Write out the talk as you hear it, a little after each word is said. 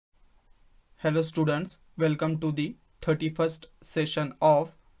Hello students, welcome to the 31st session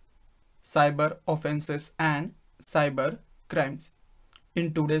of Cyber Offenses and Cyber Crimes.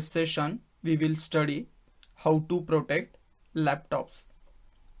 In today's session, we will study how to protect laptops.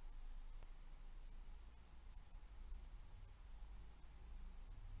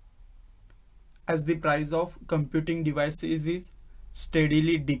 As the price of computing devices is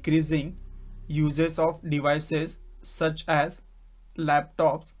steadily decreasing, uses of devices such as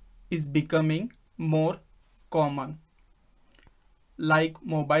laptops is becoming more common. Like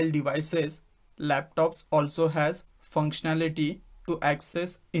mobile devices, laptops also has functionality to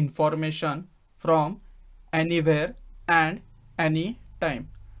access information from anywhere and any time.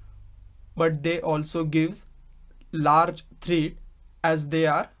 But they also gives large threat as they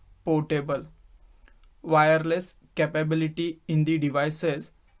are portable. Wireless capability in the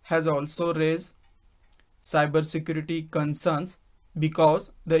devices has also raised cybersecurity concerns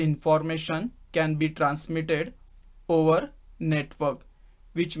because the information can be transmitted over network,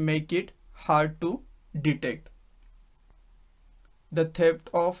 which make it hard to detect. The theft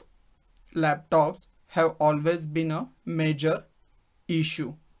of laptops have always been a major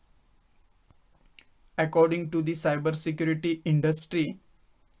issue. According to the cybersecurity industry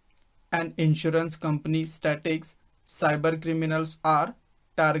and insurance company statistics, cyber criminals are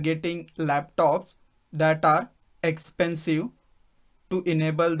targeting laptops that are expensive to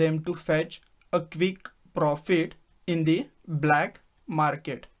enable them to fetch a quick profit in the black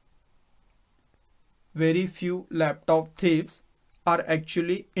market. Very few laptop thieves are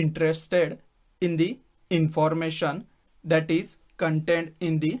actually interested in the information that is contained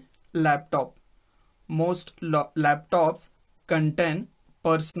in the laptop. Most laptops contain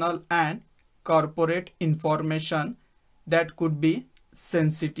personal and corporate information that could be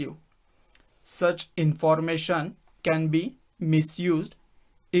sensitive. Such information can be misused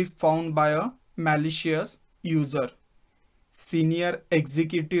if found by a malicious user. Senior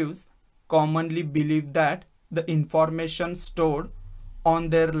executives commonly believe that the information stored on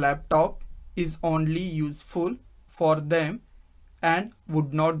their laptop is only useful for them and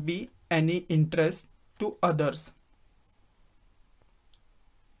would not be any interest to others.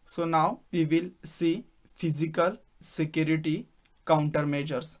 So now we will see physical security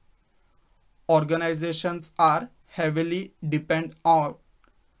countermeasures. Organizations are heavily depend on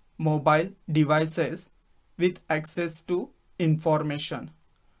mobile devices with access to information,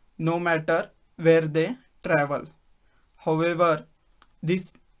 no matter where they travel. However,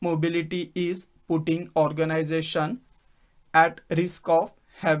 this mobility is putting organization at risk of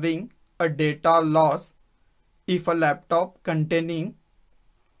having a data loss if a laptop containing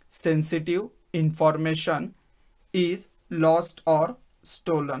sensitive information is lost or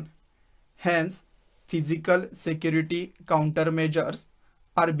stolen. Hence, physical security countermeasures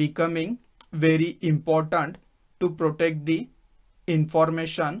are becoming very important to protect the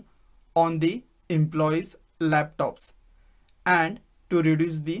information on the employees' laptops and to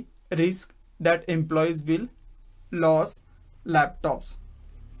reduce the risk that employees will lose laptops.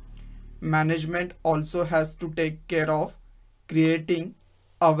 Management also has to take care of creating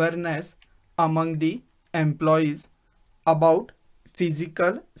awareness among the employees about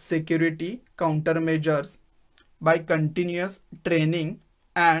physical security countermeasures by continuous training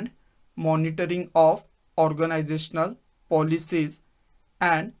and monitoring of organizational policies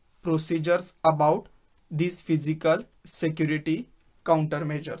and procedures about these physical security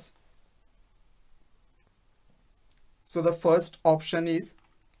countermeasures. So the first option is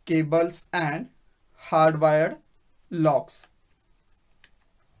cables and hardwired locks.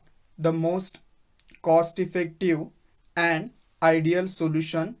 The most cost-effective and ideal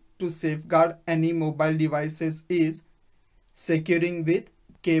solution to safeguard any mobile devices is securing with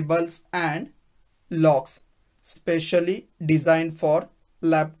cables and locks, specially designed for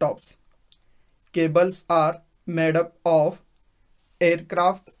laptops. Cables are made up of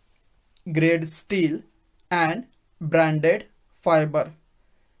aircraft grade steel and branded fiber,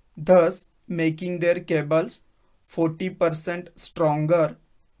 thus making their cables 40% stronger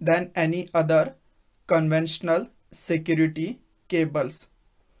than any other conventional security cables.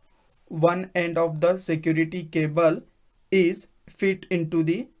 One end of the security cable is fit into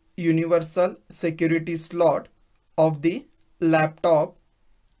the universal security slot of the laptop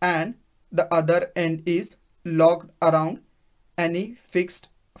and the other end is locked around any fixed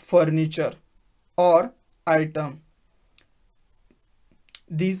furniture or item.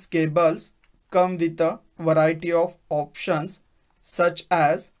 These cables come with a variety of options such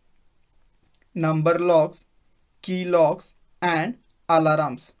as number locks, key locks, and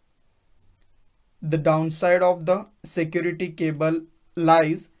alarms. The downside of the security cable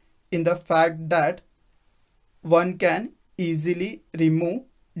lies in the fact that one can easily remove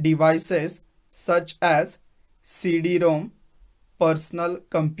devices such as CD-ROM, personal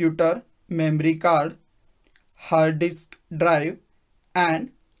computer memory card, hard disk drive,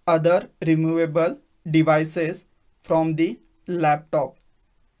 and other removable devices from the laptop,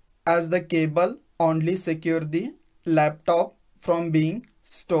 as the cable only secure the laptop from being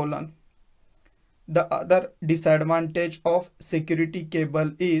stolen. The other disadvantage of security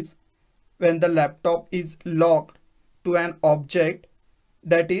cable is when the laptop is locked to an object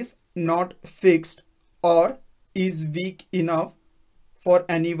that is not fixed or is weak enough for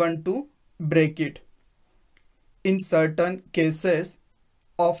anyone to break it. In certain cases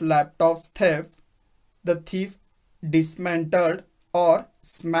of laptops theft, the thief dismantled or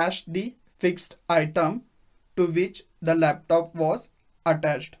smashed the fixed item to which the laptop was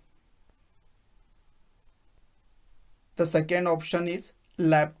attached. The second option is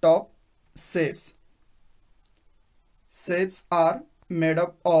laptop safes. Safes are made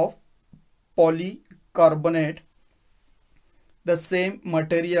up of polycarbonate, the same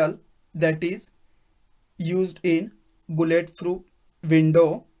material that is used in bulletproof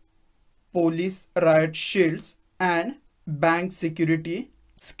window, police riot shields, and bank security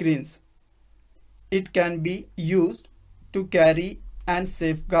screens. It can be used to carry and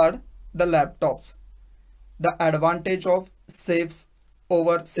safeguard the laptops. The advantage of safes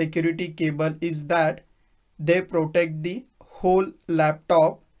over security cable is that they protect the whole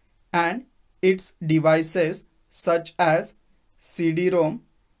laptop and its devices such as CD-ROM,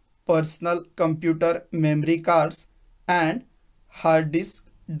 personal computer memory cards, and hard disk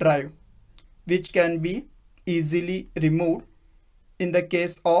drive, which can be easily removed in the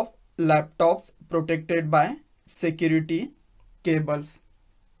case of laptops protected by security cables.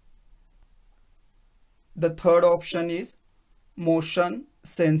 The third option is motion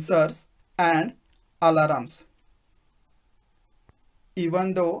sensors and alarms.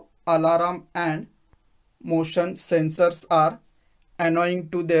 Even though alarm and motion sensors are annoying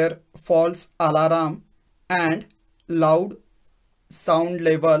to their false alarm and loud sound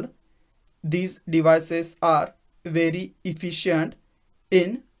level, these devices are very efficient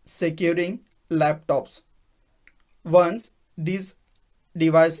in securing laptops. Once these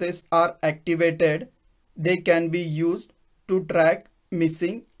devices are activated, they can be used to track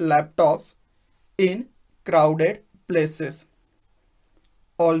missing laptops in crowded places.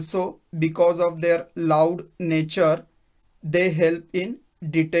 Also, because of their loud nature, they help in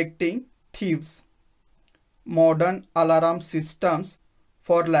detecting thieves. Modern alarm systems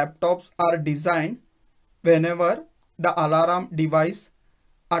for laptops are designed whenever the alarm device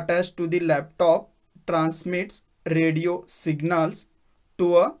attached to the laptop transmits radio signals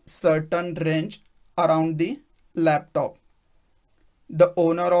to a certain range around the laptop. The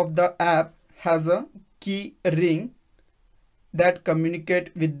owner of the app has a key ring that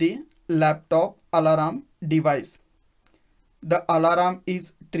communicate with the laptop alarm device. The alarm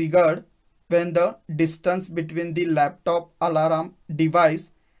is triggered when the distance between the laptop alarm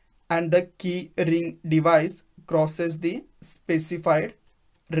device and the key ring device crosses the specified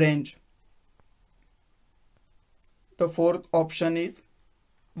range. The fourth option is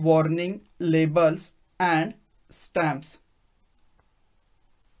warning labels and stamps.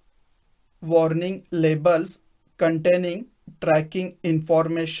 Warning labels containing tracking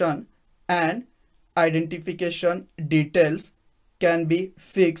information and identification details can be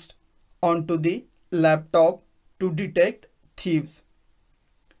fixed onto the laptop to detect thieves.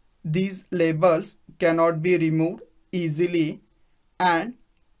 These labels cannot be removed easily and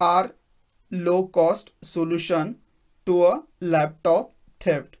are low-cost solution to a laptop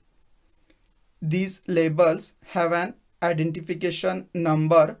theft. These labels have an identification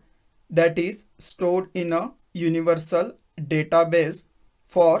number that is stored in a universal database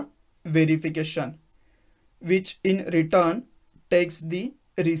for verification, which in return takes the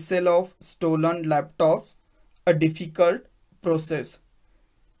resale of stolen laptops a difficult process.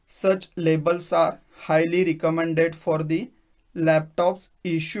 Such labels are highly recommended for the laptops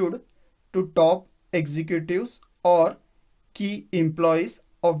issued to top executives or key employees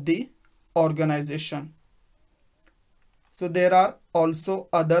of the organization. So there are also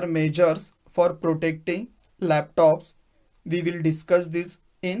other measures for protecting laptops. We will discuss this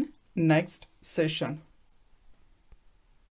in next session.